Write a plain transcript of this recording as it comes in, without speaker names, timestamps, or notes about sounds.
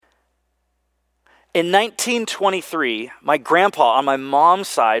In 1923, my grandpa on my mom's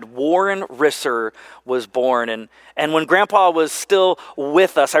side, Warren Risser, was born. And when grandpa was still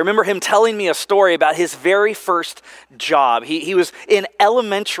with us, I remember him telling me a story about his very first job. He was in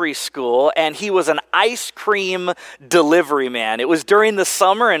elementary school and he was an ice cream delivery man. It was during the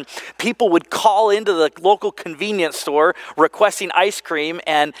summer and people would call into the local convenience store requesting ice cream.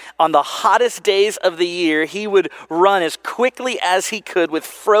 And on the hottest days of the year, he would run as quickly as he could with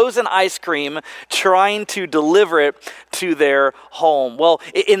frozen ice cream, trying to deliver it to their home. Well,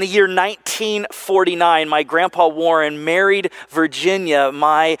 in the year 1949, my grandpa Warren married Virginia,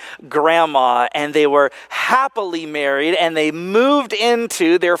 my grandma, and they were happily married, and they moved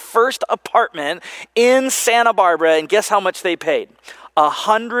into their first apartment in Santa Barbara, and guess how much they paid?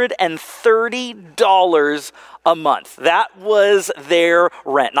 $130 a month. That was their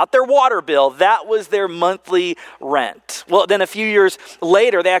rent, not their water bill. That was their monthly rent. Well, then a few years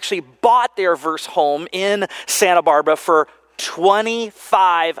later, they actually bought their first home in Santa Barbara for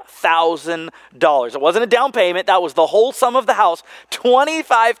 $25,000. It wasn't a down payment. That was the whole sum of the house.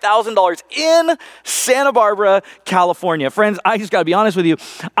 $25,000 in Santa Barbara, California. Friends, I just got to be honest with you.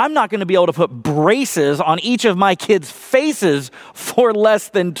 I'm not going to be able to put braces on each of my kids' faces for less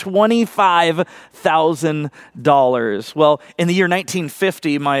than $25,000. Well, in the year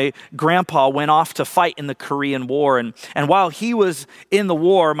 1950, my grandpa went off to fight in the Korean War. And while he was in the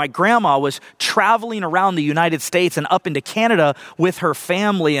war, my grandma was traveling around the United States and up into Canada with her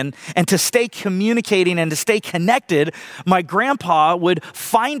family, and to stay communicating and to stay connected, my grandpa would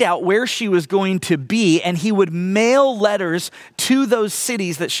find out where she was going to be, and he would mail letters to those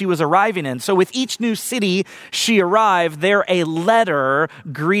cities that she was arriving in. So with each new city she arrived, there a letter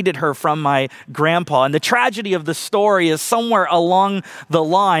greeted her from my grandpa. And the tragedy of the story is somewhere along the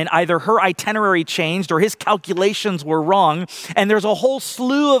line, either her itinerary changed or his calculations were wrong, and there's a whole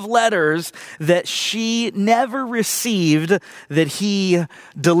slew of letters that she never received that he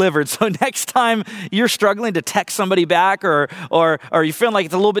delivered. So next time you're struggling to text somebody back or you feel like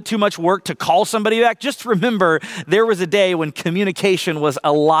it's a little bit too much work to call somebody back, just remember there was a day when communication was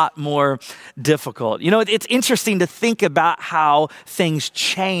a lot more difficult. You know, it's interesting to think about how things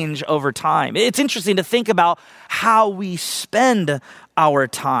change over time. It's interesting to think about how we spend our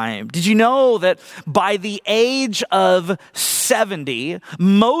time. Did you know that by the age of 70,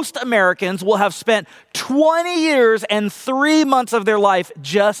 most Americans will have spent 20 years and 3 months of their life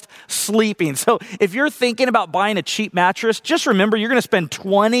just sleeping? So if you're thinking about buying a cheap mattress, just remember you're going to spend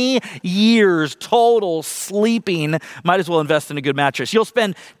 20 years total sleeping. Might as well invest in a good mattress. You'll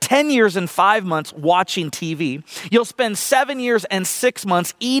spend 10 years and 5 months watching TV. You'll spend 7 years and 6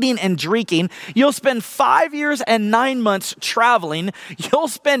 months eating and drinking. You'll spend 5 years and 9 months traveling. You'll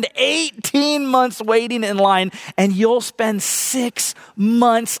spend 18 months waiting in line, and you'll spend 6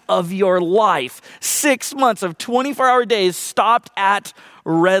 months of your life, 6 months of 24-hour days stopped at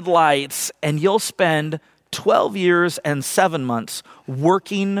red lights, and you'll spend 12 years and 7 months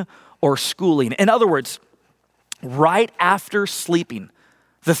working or schooling. In other words, right after sleeping,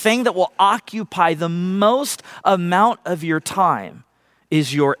 the thing that will occupy the most amount of your time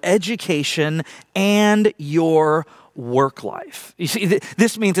is your education and your work life. You see,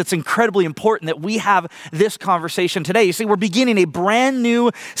 this means it's incredibly important that we have this conversation today. You see, we're beginning a brand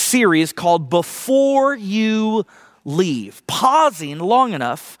new series called Before You Leave, pausing long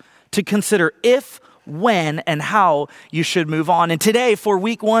enough to consider if, when, and how you should move on. And today, for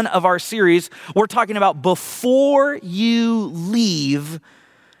week 1 of our series, we're talking about before you leave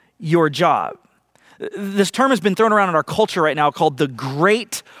your job. This term has been thrown around in our culture right now called the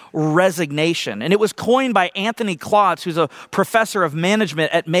Great Resignation. And it was coined by Anthony Klotz, who's a professor of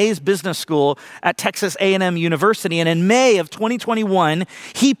management at Mays Business School at Texas A&M University. And in May of 2021,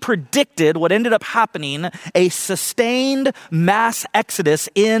 he predicted what ended up happening, a sustained mass exodus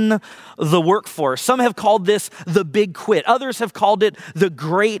in the workforce. Some have called this the Big Quit. Others have called it the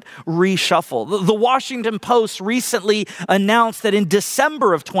Great Reshuffle. The Washington Post recently announced that in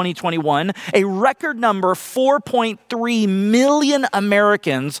December of 2021, a record number, 4.3 million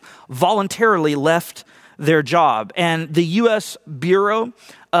Americans voluntarily left their job. And the U.S. Bureau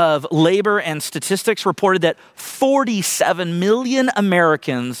of Labor and Statistics reported that 47 million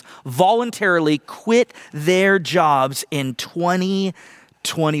Americans voluntarily quit their jobs in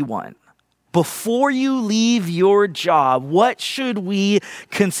 2021. Before you leave your job, what should we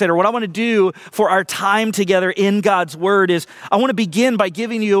consider? What I want to do for our time together in God's Word is I want to begin by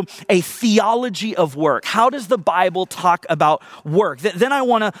giving you a theology of work. How does the Bible talk about work? Then I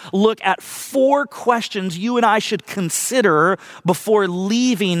want to look at 4 questions you and I should consider before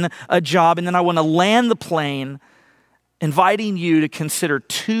leaving a job. And then I want to land the plane inviting you to consider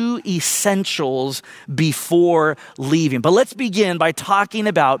two essentials before leaving. But let's begin by talking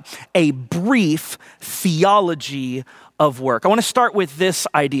about a brief theology of work. I want to start with this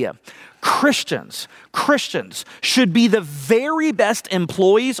idea. Christians should be the very best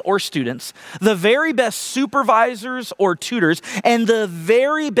employees or students, the very best supervisors or tutors, and the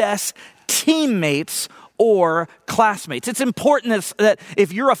very best teammates or classmates. It's important that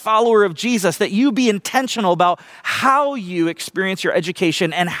if you're a follower of Jesus, that you be intentional about how you experience your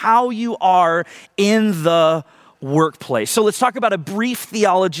education and how you are in the workplace. So let's talk about a brief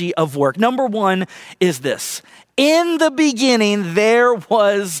theology of work. Number one is this: in the beginning, there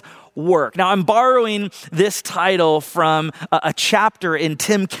was work. Now, I'm borrowing this title from a chapter in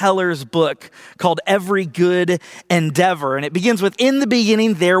Tim Keller's book called Every Good Endeavor. And it begins with, in the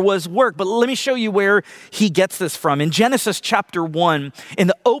beginning, there was work. But let me show you where he gets this from. In Genesis chapter 1, in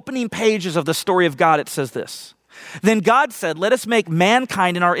the opening pages of the story of God, it says this: Then God said, let us make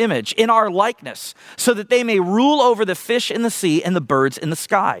mankind in our image, in our likeness, so that they may rule over the fish in the sea and the birds in the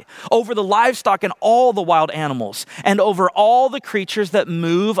sky, over the livestock and all the wild animals, and over all the creatures that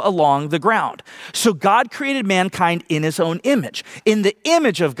move along the ground. So God created mankind in his own image. In the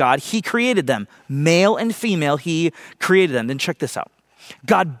image of God, he created them. Male and female, he created them. Then check this out.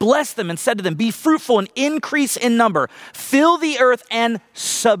 God blessed them and said to them, be fruitful and increase in number, fill the earth and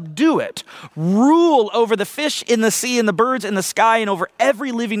subdue it, rule over the fish in the sea and the birds in the sky and over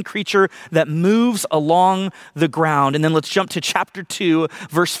every living creature that moves along the ground. And then let's jump to chapter 2,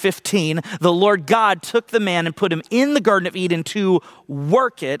 verse 15. The Lord God took the man and put him in the Garden of Eden to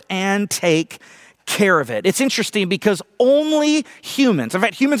work it and take care of it. It's interesting because only humans, in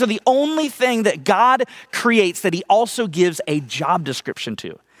fact, humans are the only thing that God creates that he also gives a job description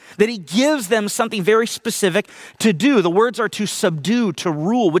to, that he gives them something very specific to do. The words are to subdue, to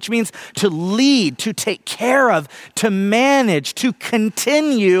rule, which means to lead, to take care of, to manage, to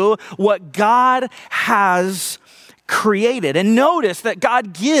continue what God has created. And notice that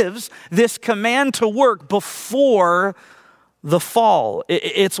God gives this command to work before the fall.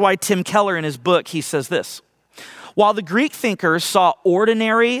 It's why Tim Keller in his book, he says this: while the Greek thinkers saw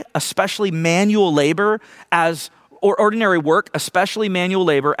ordinary, especially manual labor as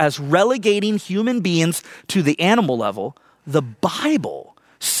relegating human beings to the animal level, the Bible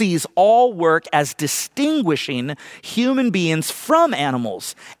sees all work as distinguishing human beings from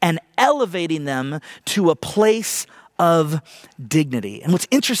animals and elevating them to a place of dignity. And what's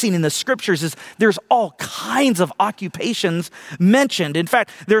interesting in the scriptures is there's all kinds of occupations mentioned. In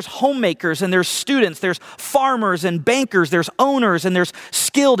fact, there's homemakers and there's students, there's farmers and bankers, there's owners and there's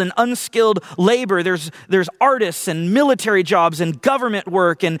skilled and unskilled labor. There's artists and military jobs and government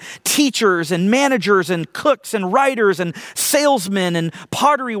work and teachers and managers and cooks and writers and salesmen and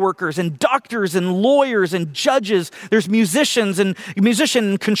pottery workers and doctors and lawyers and judges. There's musicians and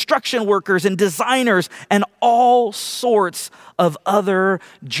construction workers and designers and all sorts of other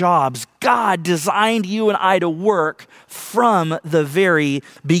jobs. God designed you and I to work from the very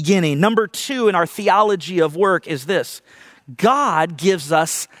beginning. Number two in our theology of work is this: God gives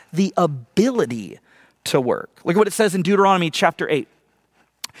us the ability to work. Look at what it says in Deuteronomy chapter 8.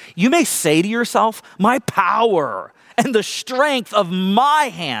 You may say to yourself, my power and the strength of my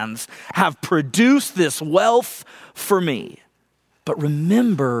hands have produced this wealth for me. But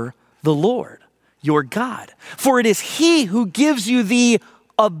remember the Lord, your God, for it is he who gives you the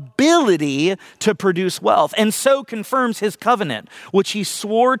ability to produce wealth and so confirms his covenant, which he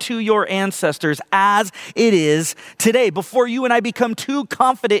swore to your ancestors as it is today. Before you and I become too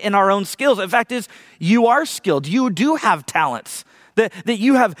confident in our own skills, the fact is you are skilled. You do have talents, that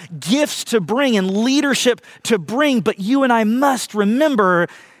you have gifts to bring and leadership to bring, but you and I must remember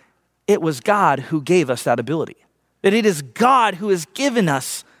it was God who gave us that ability, that it is God who has given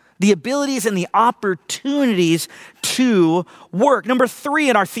us the abilities and the opportunities to work. Number three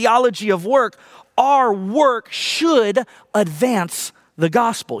in our theology of work, our work should advance the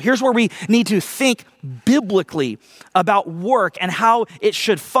gospel. Here's where we need to think biblically about work and how it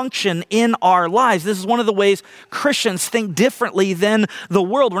should function in our lives. This is one of the ways Christians think differently than the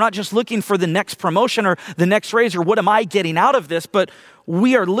world. We're not just looking for the next promotion or the next raise or what am I getting out of this, but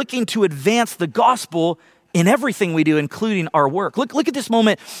we are looking to advance the gospel in everything we do, including our work. Look at this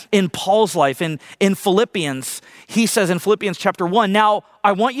moment in Paul's life. In Philippians, he says in Philippians chapter 1, now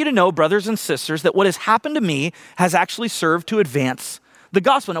I want you to know, brothers and sisters, that what has happened to me has actually served to advance the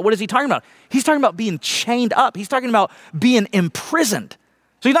gospel. Now, what is he talking about? He's talking about being chained up. He's talking about being imprisoned.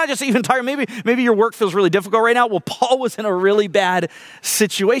 So he's not just even talking, maybe your work feels really difficult right now. Well, Paul was in a really bad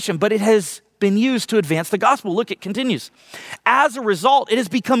situation, but it has been used to advance the gospel. Look, it continues. As a result, it has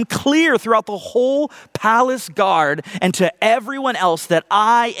become clear throughout the whole palace guard and to everyone else that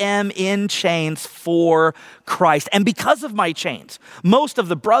I am in chains for Christ. And because of my chains, most of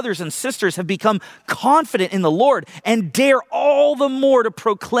the brothers and sisters have become confident in the Lord and dare all the more to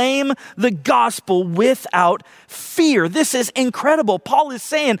proclaim the gospel without fear. This is incredible. Paul is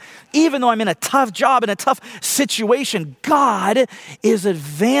saying, even though I'm in a tough job, in a tough situation, God is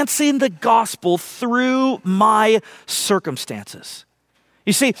advancing the gospel through my circumstances.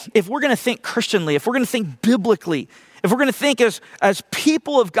 You see, if we're going to think Christianly, if we're going to think biblically, if we're going to think as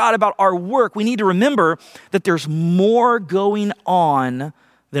people of God about our work, we need to remember that there's more going on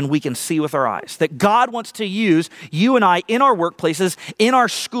than we can see with our eyes. That God wants to use you and I in our workplaces, in our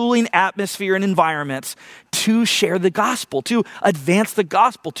schooling atmosphere and environments to share the gospel, to advance the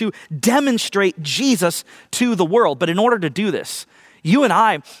gospel, to demonstrate Jesus to the world. But in order to do this, you and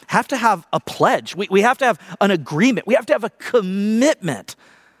I have to have a pledge. We have to have an agreement. We have to have a commitment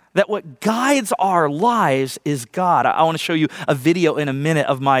that what guides our lives is God. I want to show you a video in a minute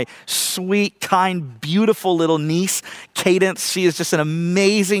of my sweet, kind, beautiful little niece, Cadence. She is just an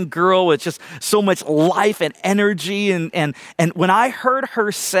amazing girl with just so much life and energy. And when I heard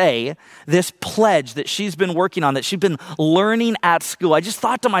her say this pledge that she's been working on, that she's been learning at school, I just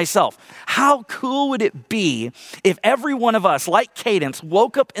thought to myself, how cool would it be if every one of us, like Cadence,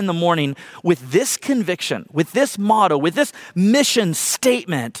 woke up in the morning with this conviction, with this motto, with this mission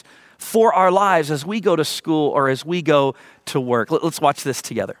statement for our lives as we go to school or as we go to work. Let's watch this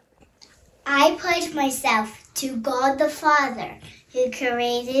together. I pledge myself to God the Father, who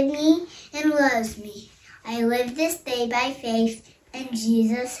created me and loves me. I live this day by faith in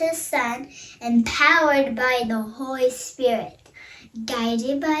Jesus, his Son, empowered by the Holy Spirit,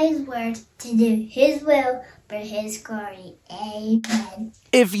 guided by his word to do his will for his glory. Amen.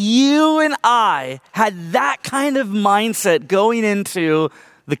 If you and I had that kind of mindset going into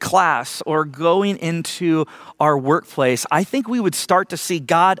the class or going into our workplace, I think we would start to see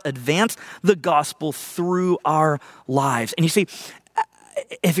God advance the gospel through our lives. And you see,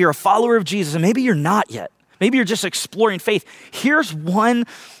 if you're a follower of Jesus, and maybe you're not yet, maybe you're just exploring faith, here's one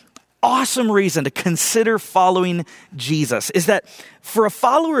awesome reason to consider following Jesus, is that for a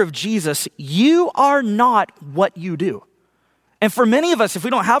follower of Jesus, you are not what you do. And for many of us, if we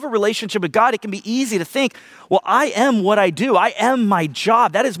don't have a relationship with God, it can be easy to think, well, I am what I do. I am my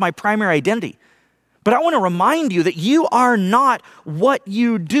job. That is my primary identity. But I want to remind you that you are not what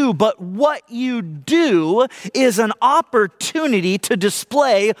you do, but what you do is an opportunity to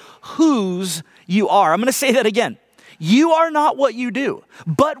display whose you are. I'm going to say that again. You are not what you do,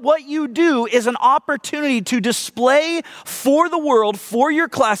 but what you do is an opportunity to display for the world, for your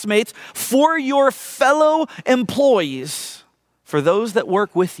classmates, for your fellow employees, for those that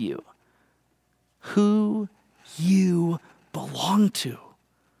work with you, who you belong to,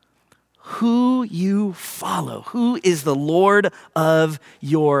 who you follow, who is the Lord of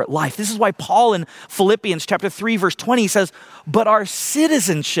your life. This is why Paul in Philippians chapter 3, verse 20 says, but our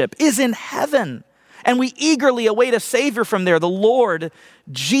citizenship is in heaven, and we eagerly await a Savior from there, the Lord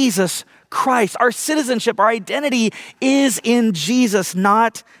Jesus Christ. Our citizenship, our identity is in Jesus,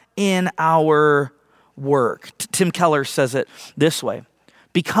 not in our work. Tim Keller says it this way: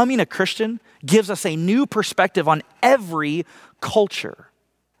 becoming a Christian gives us a new perspective on every culture,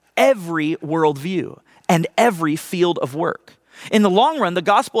 every worldview, and every field of work. In the long run, the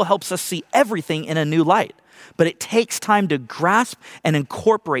gospel helps us see everything in a new light, but it takes time to grasp and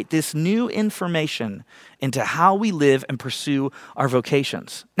incorporate this new information into how we live and pursue our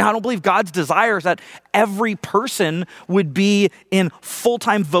vocations. Now, I don't believe God's desire is that every person would be in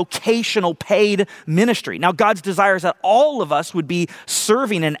full-time vocational paid ministry. Now, God's desire is that all of us would be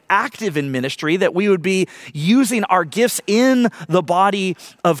serving and active in ministry, that we would be using our gifts in the body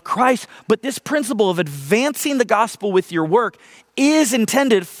of Christ. But this principle of advancing the gospel with your work is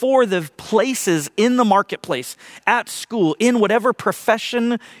intended for the places in the marketplace, at school, in whatever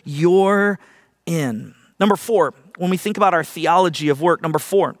profession you're in. Number 4, when we think about our theology of work, number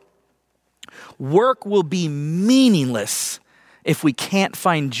 4, work will be meaningless if we can't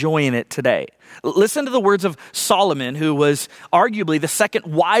find joy in it today. Listen to the words of Solomon, who was arguably the second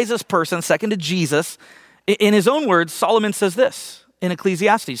wisest person, second to Jesus. In his own words, Solomon says this in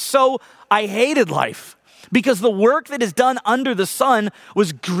Ecclesiastes: so I hated life, because the work that is done under the sun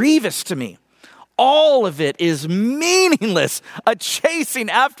was grievous to me. All of it is meaningless, a chasing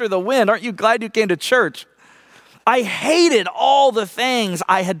after the wind. Aren't you glad you came to church? I hated all the things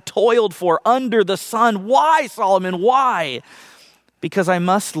I had toiled for under the sun. Why, Solomon? Why? Because I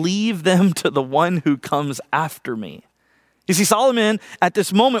must leave them to the one who comes after me. You see, Solomon at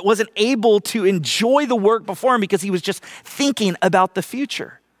this moment wasn't able to enjoy the work before him because he was just thinking about the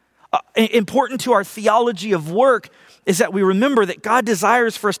future. Important to our theology of work is that we remember that God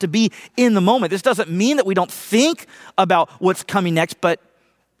desires for us to be in the moment. This doesn't mean that we don't think about what's coming next, but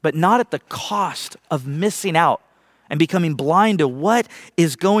not at the cost of missing out and becoming blind to what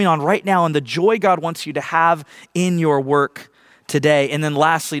is going on right now and the joy God wants you to have in your work today. And then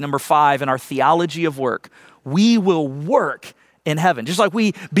lastly, number 5, in our theology of work, we will work in heaven. Just like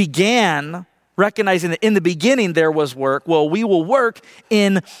we began recognizing that in the beginning there was work, well, we will work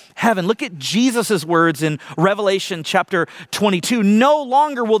in heaven. Look at Jesus' words in Revelation chapter 22. No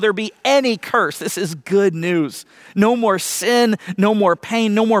longer will there be any curse. This is good news. No more sin, no more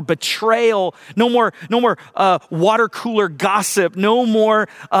pain, no more betrayal, no more water cooler gossip, no more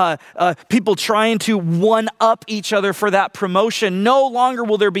people trying to one-up each other for that promotion. No longer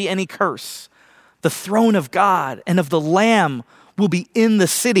will there be any curse. The throne of God and of the Lamb will be in the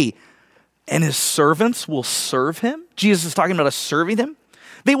city, and his servants will serve him. Jesus is talking about us serving him.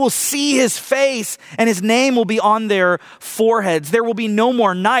 They will see his face, and his name will be on their foreheads. There will be no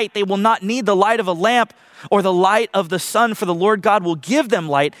more night. They will not need the light of a lamp or the light of the sun, for the Lord God will give them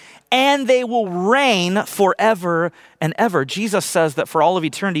light, and they will reign forever and ever. Jesus says that for all of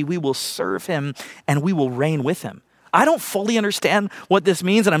eternity, we will serve him and we will reign with him. I don't fully understand what this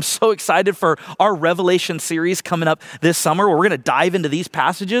means, and I'm so excited for our Revelation series coming up this summer where we're going to dive into these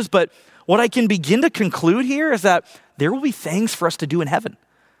passages. But what I can begin to conclude here is that there will be things for us to do in heaven,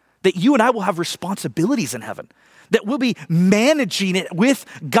 that you and I will have responsibilities in heaven, that we'll be managing it with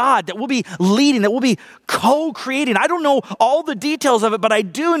God, that we'll be leading, that we'll be co-creating. I don't know all the details of it, but I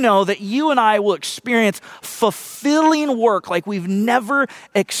do know that you and I will experience fulfilling work like we've never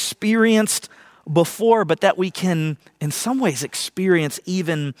experienced before, but that we can in some ways experience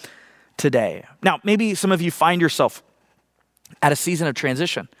even today. Now, maybe some of you find yourself at a season of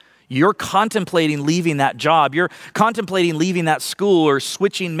transition. You're contemplating leaving that job. You're contemplating leaving that school or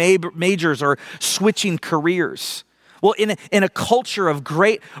switching majors or switching careers. Well, in a culture of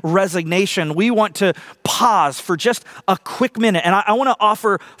great resignation, we want to pause for just a quick minute. And I want to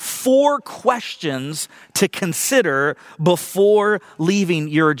offer 4 questions to consider before leaving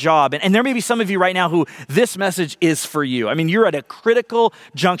your job. And there may be some of you right now who this message is for you. I mean, you're at a critical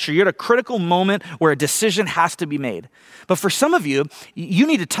juncture. You're at a critical moment where a decision has to be made. But for some of you, you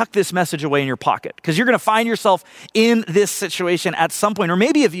need to tuck this message away in your pocket because you're going to find yourself in this situation at some point. Or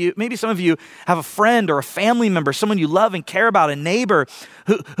maybe some of you have a friend or a family member, someone you love and care about, a neighbor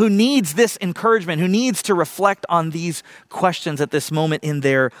who needs this encouragement, who needs to reflect on these questions at this moment in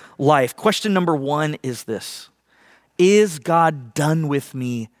their life. Question number 1 is this: is God done with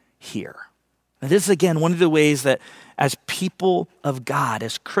me here? Now, this is, again, one of the ways that as people of God,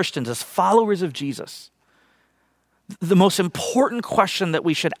 as Christians, as followers of Jesus, the most important question that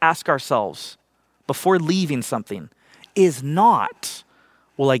we should ask ourselves before leaving something is not,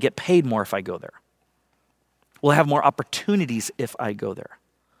 will I get paid more if I go there? Will I have more opportunities if I go there?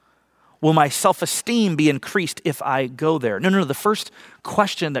 Will my self-esteem be increased if I go there? No. The first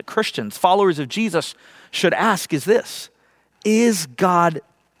question that Christians, followers of Jesus, should ask is this: is God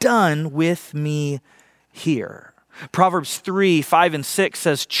done with me here? Proverbs 3:5-6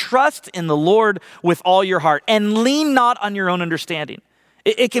 says, trust in the Lord with all your heart and lean not on your own understanding.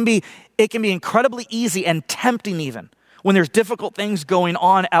 It can be incredibly easy and tempting even when there's difficult things going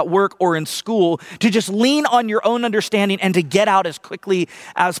on at work or in school to just lean on your own understanding and to get out as quickly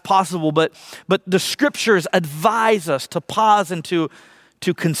as possible. But the scriptures advise us to pause and to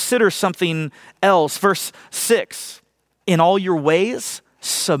consider something else. Verse 6, in all your ways,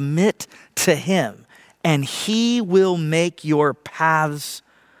 submit to him, and he will make your paths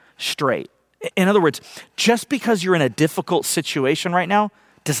straight. In other words, just because you're in a difficult situation right now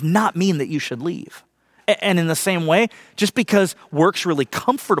does not mean that you should leave. And in the same way, just because work's really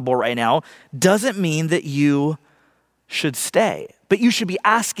comfortable right now doesn't mean that you should stay. But you should be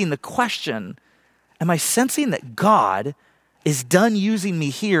asking the question, am I sensing that God is done using me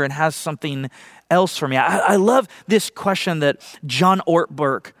here and has something else for me? I love this question that John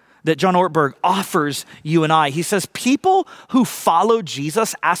Ortberg offers you and I. He says, people who follow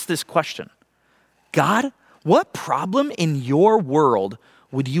Jesus ask this question: God, what problem in your world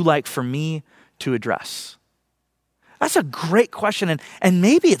would you like for me to address? That's a great question. And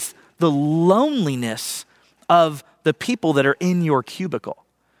maybe it's the loneliness of the people that are in your cubicle.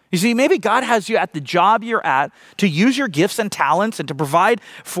 You see, maybe God has you at the job you're at to use your gifts and talents and to provide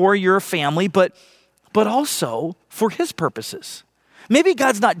for your family, but also for his purposes. Maybe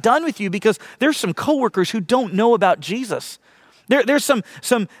God's not done with you because there's some coworkers who don't know about Jesus. There's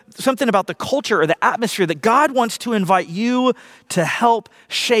something about the culture or the atmosphere that God wants to invite you to help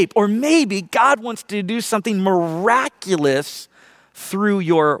shape. Or maybe God wants to do something miraculous through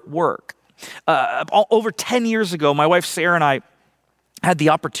your work. Over 10 years ago, my wife Sarah and I had the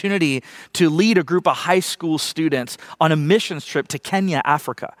opportunity to lead a group of high school students on a missions trip to Kenya,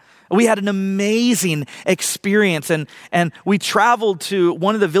 Africa. We had an amazing experience, and we traveled to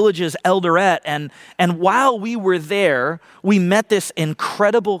one of the villages, Eldoret, and while we were there, we met this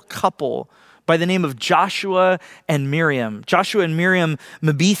incredible couple by the name of Joshua and Miriam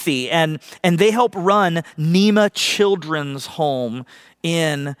Mbithi, and they help run Nema Children's Home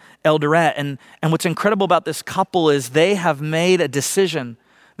in Eldoret. And what's incredible about this couple is they have made a decision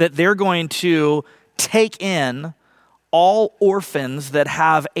that they're going to take in all orphans that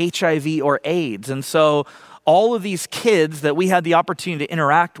have HIV or AIDS. And so all of these kids that we had the opportunity to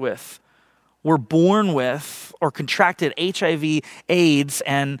interact with were born with or contracted HIV, AIDS,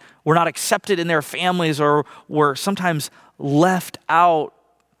 and were not accepted in their families or were sometimes left out.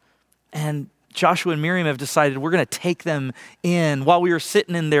 And Joshua and Miriam have decided we're going to take them in. While we were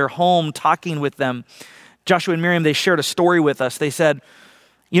sitting in their home talking with them, Joshua and Miriam, they shared a story with us. They said,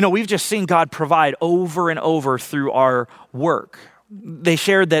 we've just seen God provide over and over through our work. They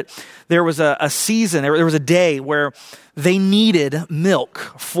shared that there was a season, there was a day where they needed milk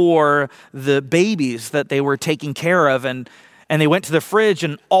for the babies that they were taking care of. And they went to the fridge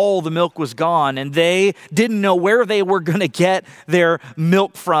and all the milk was gone. And they didn't know where they were going to get their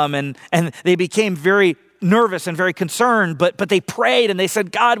milk from. And they became very nervous and very concerned, but they prayed and they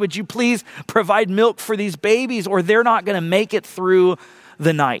said, God, would you please provide milk for these babies or they're not going to make it through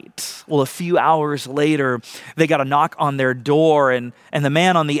the night. Well, a few hours later, they got a knock on their door, and the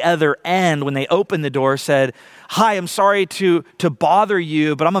man on the other end, when they opened the door, said, hi, I'm sorry to bother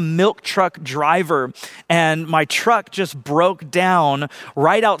you, but I'm a milk truck driver, and my truck just broke down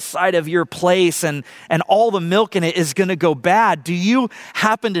right outside of your place, and all the milk in it is going to go bad. Do you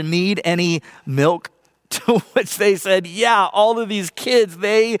happen to need any milk? To which they said, yeah, all of these kids,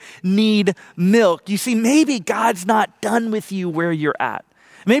 they need milk. You see, maybe God's not done with you where you're at.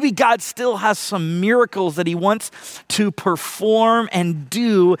 Maybe God still has some miracles that he wants to perform and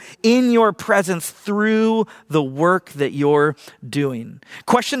do in your presence through the work that you're doing.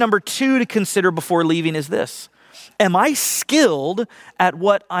 Question number 2 to consider before leaving is this. Am I skilled at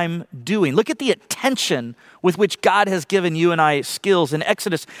what I'm doing? Look at the attention with which God has given you and I skills. In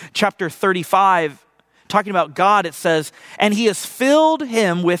Exodus chapter 35, talking about God, it says, and he has filled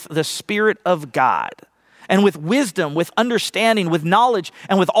him with the Spirit of God, and with wisdom, with understanding, with knowledge,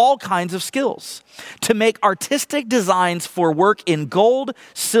 and with all kinds of skills, to make artistic designs for work in gold,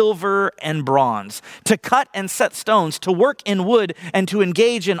 silver, and bronze, to cut and set stones, to work in wood, and to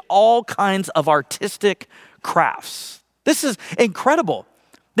engage in all kinds of artistic crafts. This is incredible.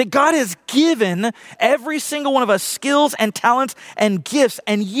 That God has given every single one of us skills and talents and gifts,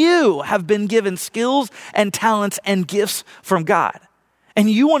 and you have been given skills and talents and gifts from God. And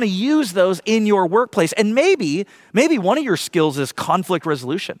you want to use those in your workplace. And maybe one of your skills is conflict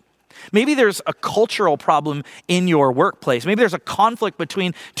resolution. Maybe there's a cultural problem in your workplace. Maybe there's a conflict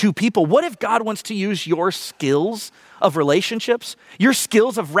between two people. What if God wants to use your skills of relationships, your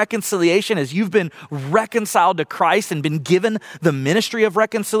skills of reconciliation as you've been reconciled to Christ and been given the ministry of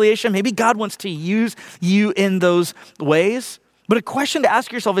reconciliation? Maybe God wants to use you in those ways. But a question to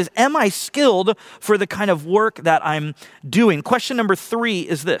ask yourself is, am I skilled for the kind of work that I'm doing? Question number 3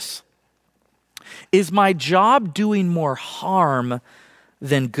 is this. Is my job doing more harm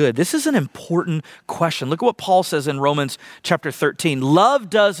than good? This is an important question. Look at what Paul says in Romans chapter 13. Love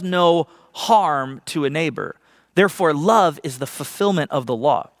does no harm to a neighbor. Therefore, love is the fulfillment of the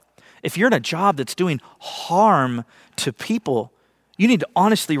law. If you're in a job that's doing harm to people, you need to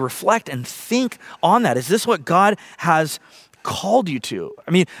honestly reflect and think on that. Is this what God has called you to?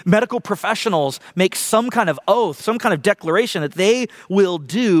 I mean, medical professionals make some kind of oath, some kind of declaration that they will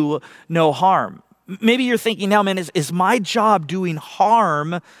do no harm. Maybe you're thinking now, man, is my job doing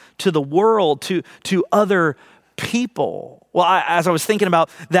harm to the world, to other people? Well, as I was thinking about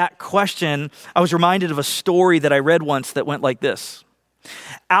that question, I was reminded of a story that I read once that went like this.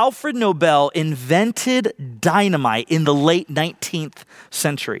 Alfred Nobel invented dynamite in the late 19th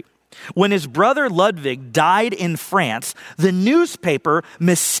century. When his brother Ludwig died in France, the newspaper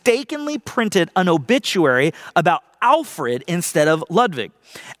mistakenly printed an obituary about Alfred instead of Ludwig.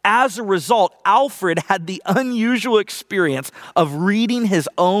 As a result, Alfred had the unusual experience of reading his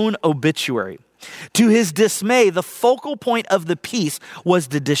own obituary. To his dismay, the focal point of the piece was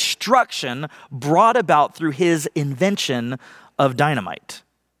the destruction brought about through his invention of dynamite.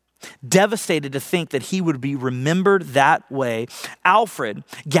 Devastated to think that he would be remembered that way, Alfred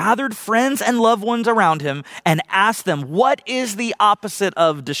gathered friends and loved ones around him and asked them, what is the opposite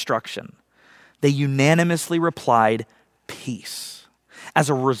of destruction? They unanimously replied, peace. As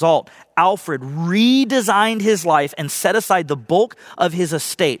a result, Alfred redesigned his life and set aside the bulk of his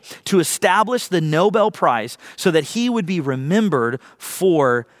estate to establish the Nobel Prize so that he would be remembered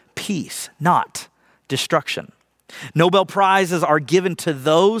for peace, not destruction. Nobel Prizes are given to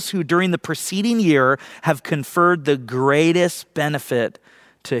those who during the preceding year have conferred the greatest benefit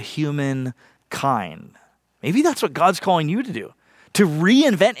to humankind. Maybe that's what God's calling you to do, to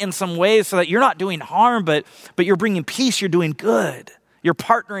reinvent in some ways so that you're not doing harm, but you're bringing peace, you're doing good. You're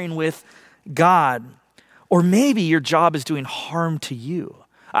partnering with God. Or maybe your job is doing harm to you.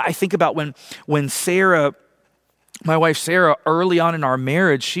 I think about when Sarah, my wife Sarah, early on in our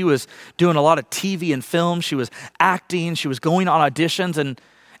marriage, she was doing a lot of TV and film. She was acting. She was going on auditions.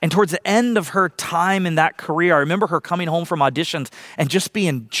 And towards the end of her time in that career, I remember her coming home from auditions and just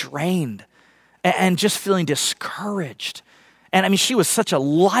being drained and just feeling discouraged. And I mean, she was such a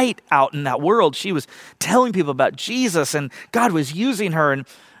light out in that world. She was telling people about Jesus and God was using her.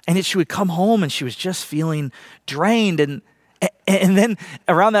 And she would come home and she was just feeling drained. And then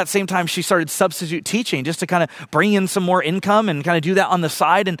around that same time, she started substitute teaching just to kind of bring in some more income and kind of do that on the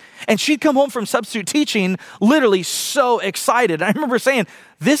side. And she'd come home from substitute teaching literally so excited. And I remember saying,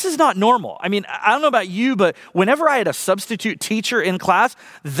 this is not normal. I mean, I don't know about you, but whenever I had a substitute teacher in class,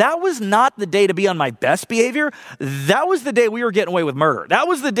 that was not the day to be on my best behavior. That was the day we were getting away with murder. That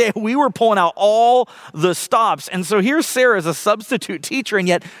was the day we were pulling out all the stops. And so here's Sarah as a substitute teacher, and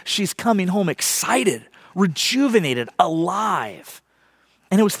yet she's coming home excited, rejuvenated, alive.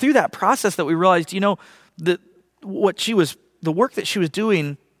 And it was through that process that we realized, the work that she was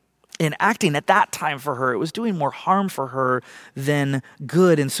doing in acting at that time for her, it was doing more harm for her than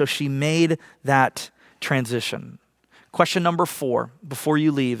good. And so she made that transition. Question number 4 before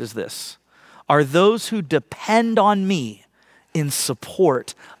you leave is this: are those who depend on me in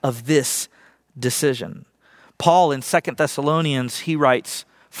support of this decision? Paul in 2 Thessalonians, he writes,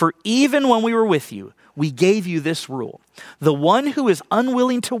 for even when we were with you, we gave you this rule: the one who is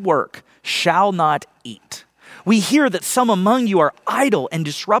unwilling to work shall not eat. We hear that some among you are idle and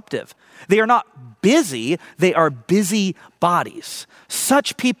disruptive. They are not busy, they are busy bodies.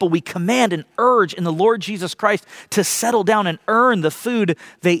 Such people we command and urge in the Lord Jesus Christ to settle down and earn the food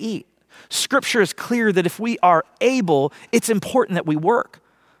they eat. Scripture is clear that if we are able, it's important that we work.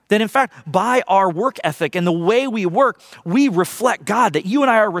 That in fact, by our work ethic and the way we work, we reflect God, that you and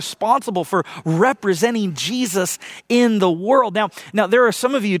I are responsible for representing Jesus in the world. Now there are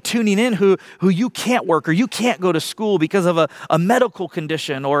some of you tuning in who you can't work or you can't go to school because of a medical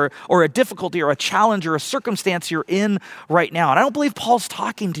condition or a difficulty or a challenge or a circumstance you're in right now. And I don't believe Paul's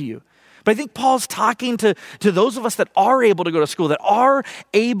talking to you. But I think Paul's talking to those of us that are able to go to school, that are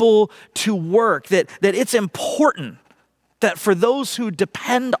able to work, that it's important that for those who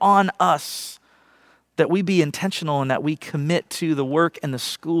depend on us, that we be intentional and that we commit to the work and the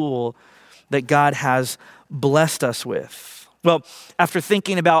school that God has blessed us with. Well, after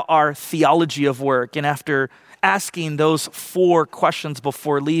thinking about our theology of work and after asking those 4 questions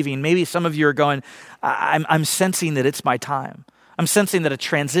before leaving, maybe some of you are going, I'm sensing that it's my time. I'm sensing that a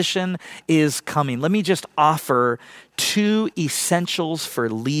transition is coming. Let me just offer 2 essentials for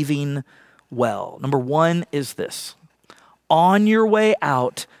leaving well. Number 1 is this: on your way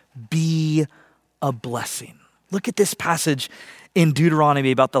out, be a blessing. Look at this passage in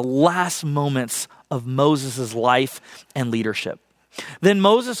Deuteronomy about the last moments of Moses' life and leadership. Then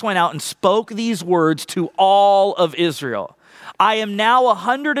Moses went out and spoke these words to all of Israel. I am now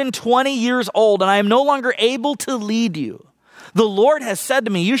 120 years old, and I am no longer able to lead you. The Lord has said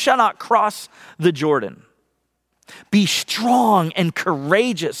to me, you shall not cross the Jordan. Be strong and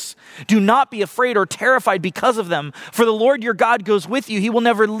courageous. Do not be afraid or terrified because of them, for the Lord your God goes with you. He will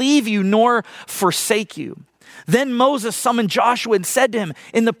never leave you nor forsake you. Then Moses summoned Joshua and said to him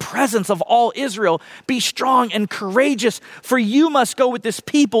in the presence of all Israel, be strong and courageous, for you must go with this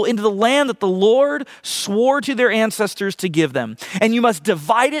people into the land that the Lord swore to their ancestors to give them, and you must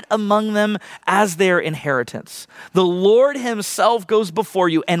divide it among them as their inheritance. The Lord himself goes before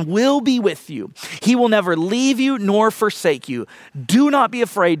you and will be with you. He will never leave you nor forsake you. Do not be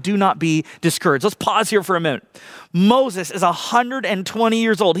afraid. Do not be discouraged. Let's pause here for a minute. Moses is 120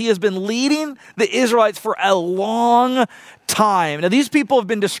 years old. He has been leading the Israelites for a long time. Now, these people have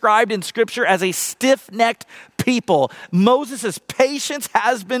been described in Scripture as a stiff-necked people. Moses' patience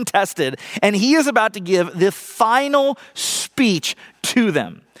has been tested, and he is about to give the final speech to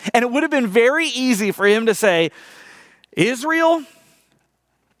them. And it would have been very easy for him to say, Israel,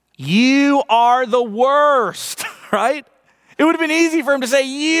 you are the worst, right? It would have been easy for him to say,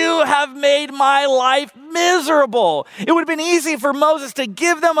 you have made my life miserable. It would have been easy for Moses to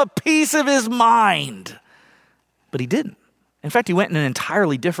give them a piece of his mind. But he didn't. In fact, he went in an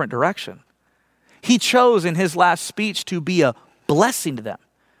entirely different direction. He chose in his last speech to be a blessing to them.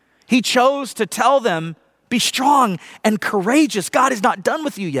 He chose to tell them, be strong and courageous. God is not done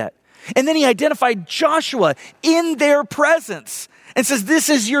with you yet. And then he identified Joshua in their presence and says, this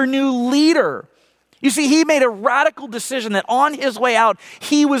is your new leader. You see, he made a radical decision that on his way out,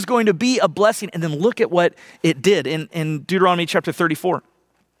 he was going to be a blessing. And then look at what it did in Deuteronomy chapter 34.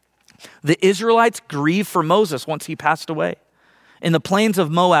 The Israelites grieved for Moses once he passed away. In the plains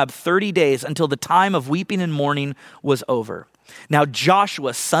of Moab, 30 days until the time of weeping and mourning was over. Now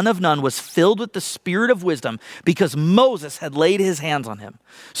Joshua, son of Nun, was filled with the spirit of wisdom because Moses had laid his hands on him.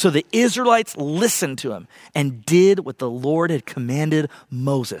 So the Israelites listened to him and did what the Lord had commanded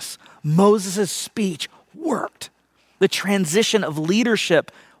Moses. Moses' speech worked. The transition of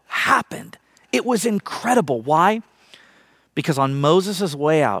leadership happened. It was incredible. Why? Because on Moses'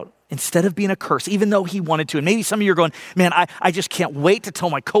 way out, instead of being a curse, even though he wanted to, and maybe some of you are going, man, I just can't wait to tell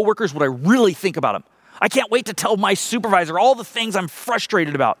my coworkers what I really think about them. I can't wait to tell my supervisor all the things I'm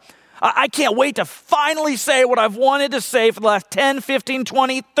frustrated about. I can't wait to finally say what I've wanted to say for the last 10, 15,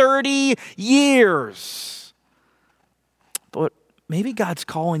 20, 30 years. But maybe God's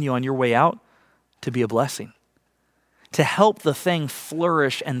calling you on your way out to be a blessing, to help the thing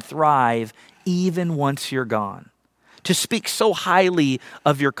flourish and thrive even once you're gone. To speak so highly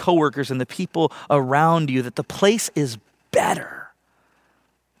of your coworkers and the people around you that the place is better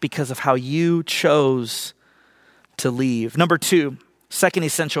because of how you chose to leave. Number 2, second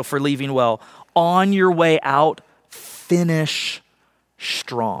essential for leaving well, on your way out, finish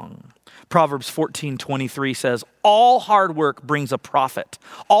strong. Proverbs 14:23 says, all hard work brings a profit.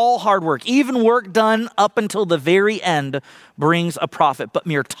 All hard work, even work done up until the very end, brings a profit. But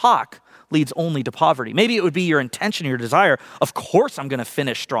mere talk leads only to poverty. Maybe it would be your intention, your desire. Of course I'm going to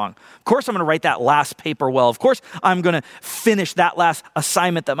finish strong. Of course I'm going to write that last paper well. Of course I'm going to finish that last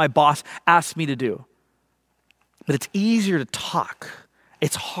assignment that my boss asked me to do. But it's easier to talk.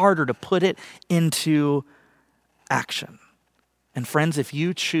 It's harder to put it into action. And friends, if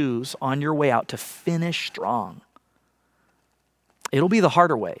you choose on your way out to finish strong, it'll be the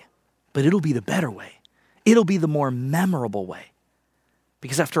harder way, but it'll be the better way. It'll be the more memorable way.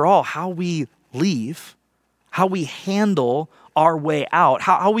 Because after all, how we leave, how we handle our way out,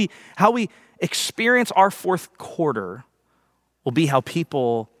 how we experience our fourth quarter will be how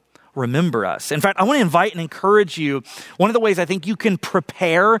people remember us. In fact, I want to invite and encourage you. One of the ways I think you can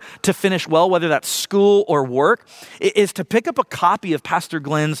prepare to finish well, whether that's school or work, is to pick up a copy of Pastor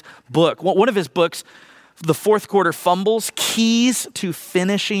Glenn's book. One of his books, The Fourth Quarter Fumbles, Keys to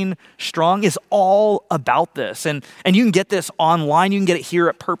Finishing Strong, is all about this. And you can get this online. You can get it here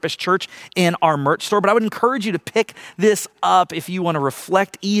at Purpose Church in our merch store. But I would encourage you to pick this up if you want to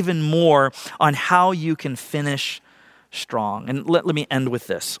reflect even more on how you can finish strong. And let me end with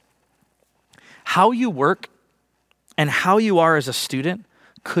this. How you work and how you are as a student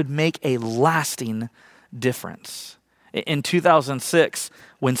could make a lasting difference. In 2006,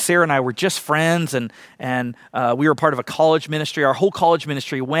 when Sarah and I were just friends and we were part of a college ministry, our whole college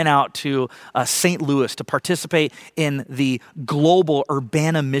ministry went out to St. Louis to participate in the Global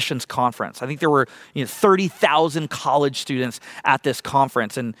Urbana Missions Conference. I think there were 30,000 college students at this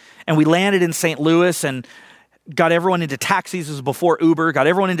conference. And we landed in St. Louis and got everyone into taxis. This was before Uber. Got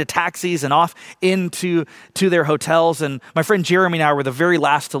everyone into taxis and off into their hotels. And my friend Jeremy and I were the very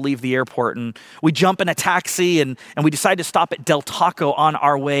last to leave the airport. And we jump in a taxi and we decide to stop at Del Taco on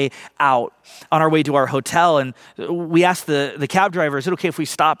our way out, on our way to our hotel. And we asked the cab driver, is it okay if we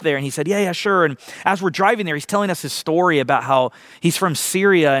stop there? And he said, yeah, sure. And as we're driving there, he's telling us his story about how he's from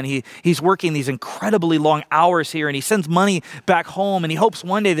Syria and he's working these incredibly long hours here and he sends money back home and he hopes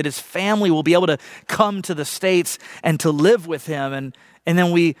one day that his family will be able to come to the States and to live with him. And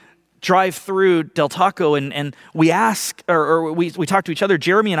then we drive through Del Taco and we ask, or we talk to each other,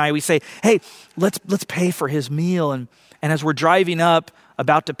 Jeremy and I, we say, hey, let's pay for his meal. And as we're driving up,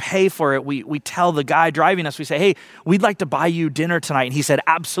 about to pay for it, we tell the guy driving us, we say, hey, we'd like to buy you dinner tonight. And he said,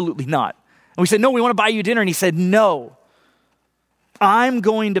 absolutely not. And we said, no, we want to buy you dinner. And he said, no, I'm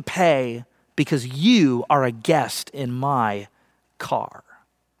going to pay because you are a guest in my car.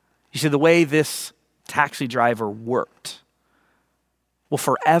 You see, the way this taxi driver worked will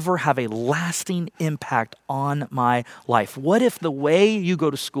forever have a lasting impact on my life. What if the way you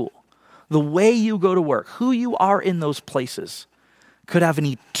go to school, the way you go to work, who you are in those places could have an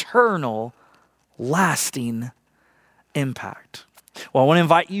eternal, lasting impact? Well, I want to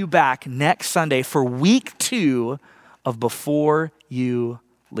invite you back next Sunday for week 2 of Before You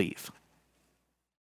Leave.